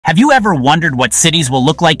Have you ever wondered what cities will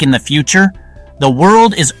look like in the future? The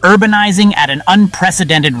world is urbanizing at an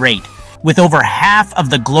unprecedented rate, with over half of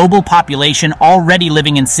the global population already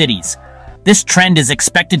living in cities. This trend is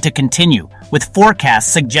expected to continue, with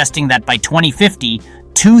forecasts suggesting that by 2050,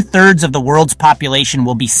 2/3 of the world's population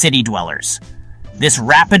will be city dwellers. This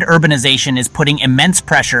rapid urbanization is putting immense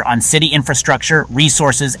pressure on city infrastructure,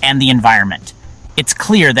 resources, and the environment. It's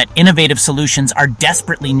clear that innovative solutions are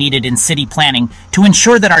desperately needed in city planning to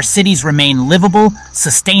ensure that our cities remain livable,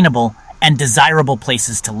 sustainable, and desirable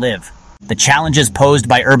places to live. The challenges posed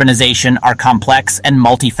by urbanization are complex and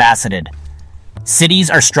multifaceted. Cities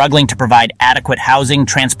are struggling to provide adequate housing,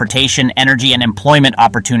 transportation, energy, and employment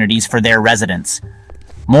opportunities for their residents.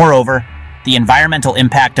 Moreover, the environmental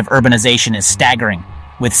impact of urbanization is staggering,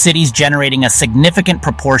 with cities generating a significant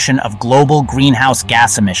proportion of global greenhouse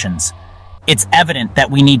gas emissions. It's evident that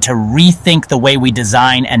we need to rethink the way we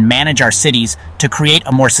design and manage our cities to create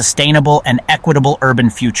a more sustainable and equitable urban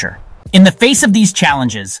future. In the face of these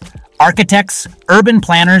challenges, architects, urban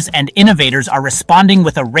planners, and innovators are responding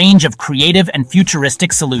with a range of creative and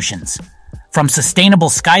futuristic solutions. From sustainable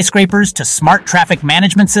skyscrapers to smart traffic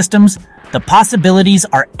management systems, the possibilities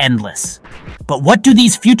are endless. But what do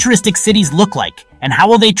these futuristic cities look like, and how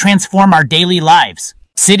will they transform our daily lives?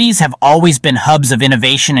 Cities have always been hubs of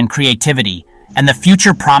innovation and creativity, and the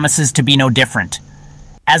future promises to be no different.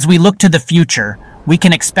 As we look to the future, we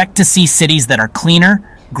can expect to see cities that are cleaner,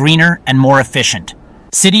 greener, and more efficient.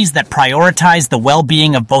 Cities that prioritize the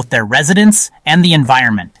well-being of both their residents and the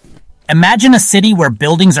environment. Imagine a city where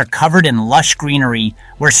buildings are covered in lush greenery,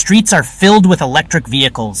 where streets are filled with electric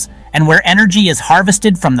vehicles, and where energy is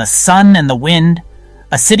harvested from the sun and the wind.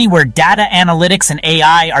 A city where data analytics and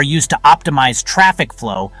AI are used to optimize traffic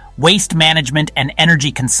flow, waste management, and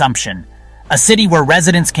energy consumption. A city where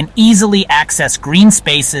residents can easily access green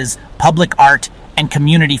spaces, public art, and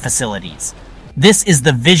community facilities. This is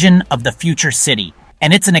the vision of the future city,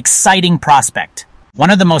 and it's an exciting prospect. One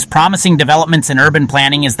of the most promising developments in urban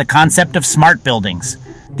planning is the concept of smart buildings.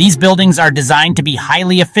 These buildings are designed to be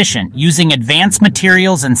highly efficient, using advanced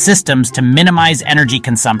materials and systems to minimize energy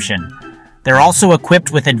consumption. They're also equipped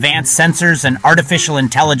with advanced sensors and artificial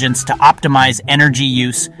intelligence to optimize energy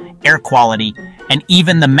use, air quality, and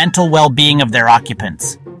even the mental well-being of their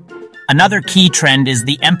occupants. Another key trend is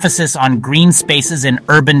the emphasis on green spaces in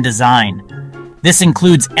urban design. This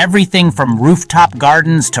includes everything from rooftop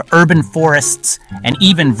gardens to urban forests and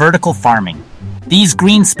even vertical farming. These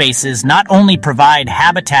green spaces not only provide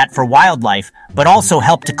habitat for wildlife, but also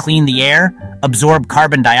help to clean the air, absorb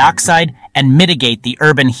carbon dioxide, and mitigate the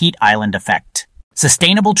urban heat island effect.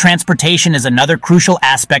 Sustainable transportation is another crucial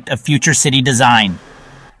aspect of future city design.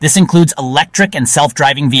 This includes electric and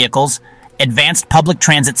self-driving vehicles, advanced public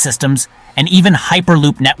transit systems, and even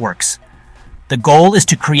hyperloop networks. The goal is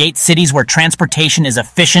to create cities where transportation is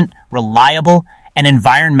efficient, reliable, and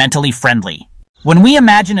environmentally friendly. When we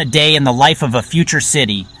imagine a day in the life of a future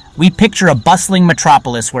city, we picture a bustling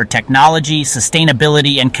metropolis where technology,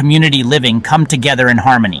 sustainability, and community living come together in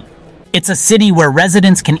harmony. It's a city where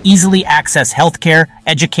residents can easily access healthcare,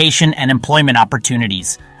 education, and employment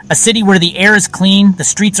opportunities. A city where the air is clean, the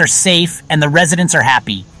streets are safe, and the residents are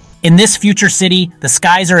happy. In this future city, the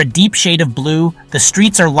skies are a deep shade of blue, the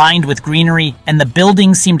streets are lined with greenery, and the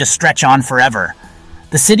buildings seem to stretch on forever.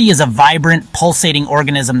 The city is a vibrant, pulsating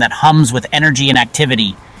organism that hums with energy and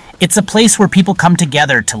activity. It's a place where people come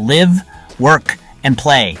together to live, work, and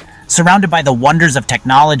play, surrounded by the wonders of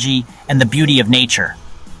technology and the beauty of nature.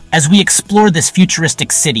 As we explore this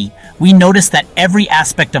futuristic city, we notice that every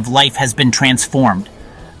aspect of life has been transformed.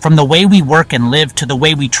 From the way we work and live to the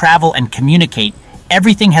way we travel and communicate,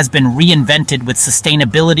 everything has been reinvented with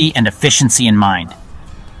sustainability and efficiency in mind.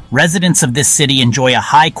 Residents of this city enjoy a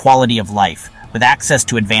high quality of life, with access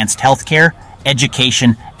to advanced healthcare,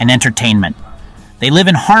 education, and entertainment. They live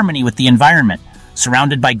in harmony with the environment,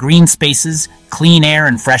 surrounded by green spaces, clean air,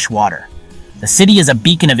 and fresh water. The city is a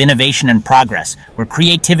beacon of innovation and progress, where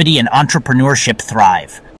creativity and entrepreneurship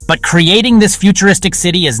thrive. But creating this futuristic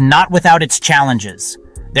city is not without its challenges.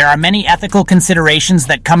 There are many ethical considerations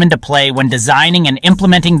that come into play when designing and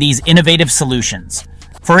implementing these innovative solutions.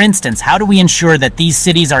 For instance, how do we ensure that these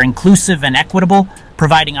cities are inclusive and equitable,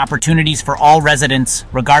 providing opportunities for all residents,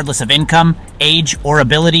 regardless of income, age, or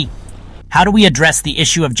ability? How do we address the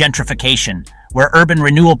issue of gentrification, where urban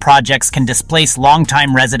renewal projects can displace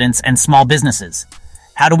longtime residents and small businesses?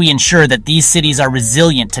 How do we ensure that these cities are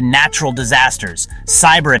resilient to natural disasters,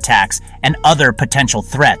 cyber attacks, and other potential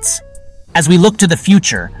threats? As we look to the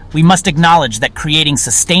future, we must acknowledge that creating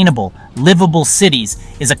sustainable, livable cities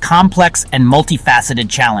is a complex and multifaceted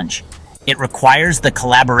challenge. It requires the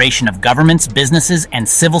collaboration of governments, businesses, and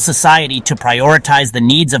civil society to prioritize the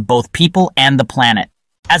needs of both people and the planet.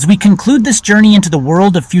 As we conclude this journey into the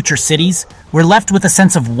world of future cities, we're left with a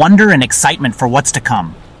sense of wonder and excitement for what's to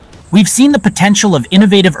come. We've seen the potential of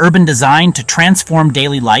innovative urban design to transform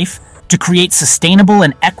daily life, to create sustainable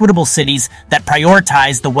and equitable cities that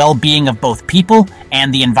prioritize the well-being of both people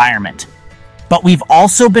and the environment. But we've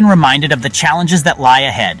also been reminded of the challenges that lie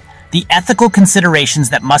ahead, the ethical considerations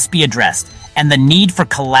that must be addressed, and the need for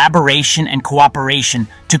collaboration and cooperation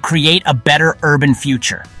to create a better urban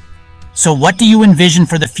future. So what do you envision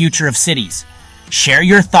for the future of cities? Share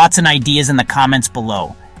your thoughts and ideas in the comments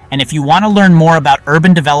below. And if you want to learn more about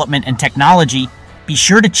urban development and technology, be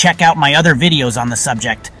sure to check out my other videos on the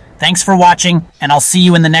subject. Thanks for watching, and I'll see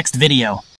you in the next video.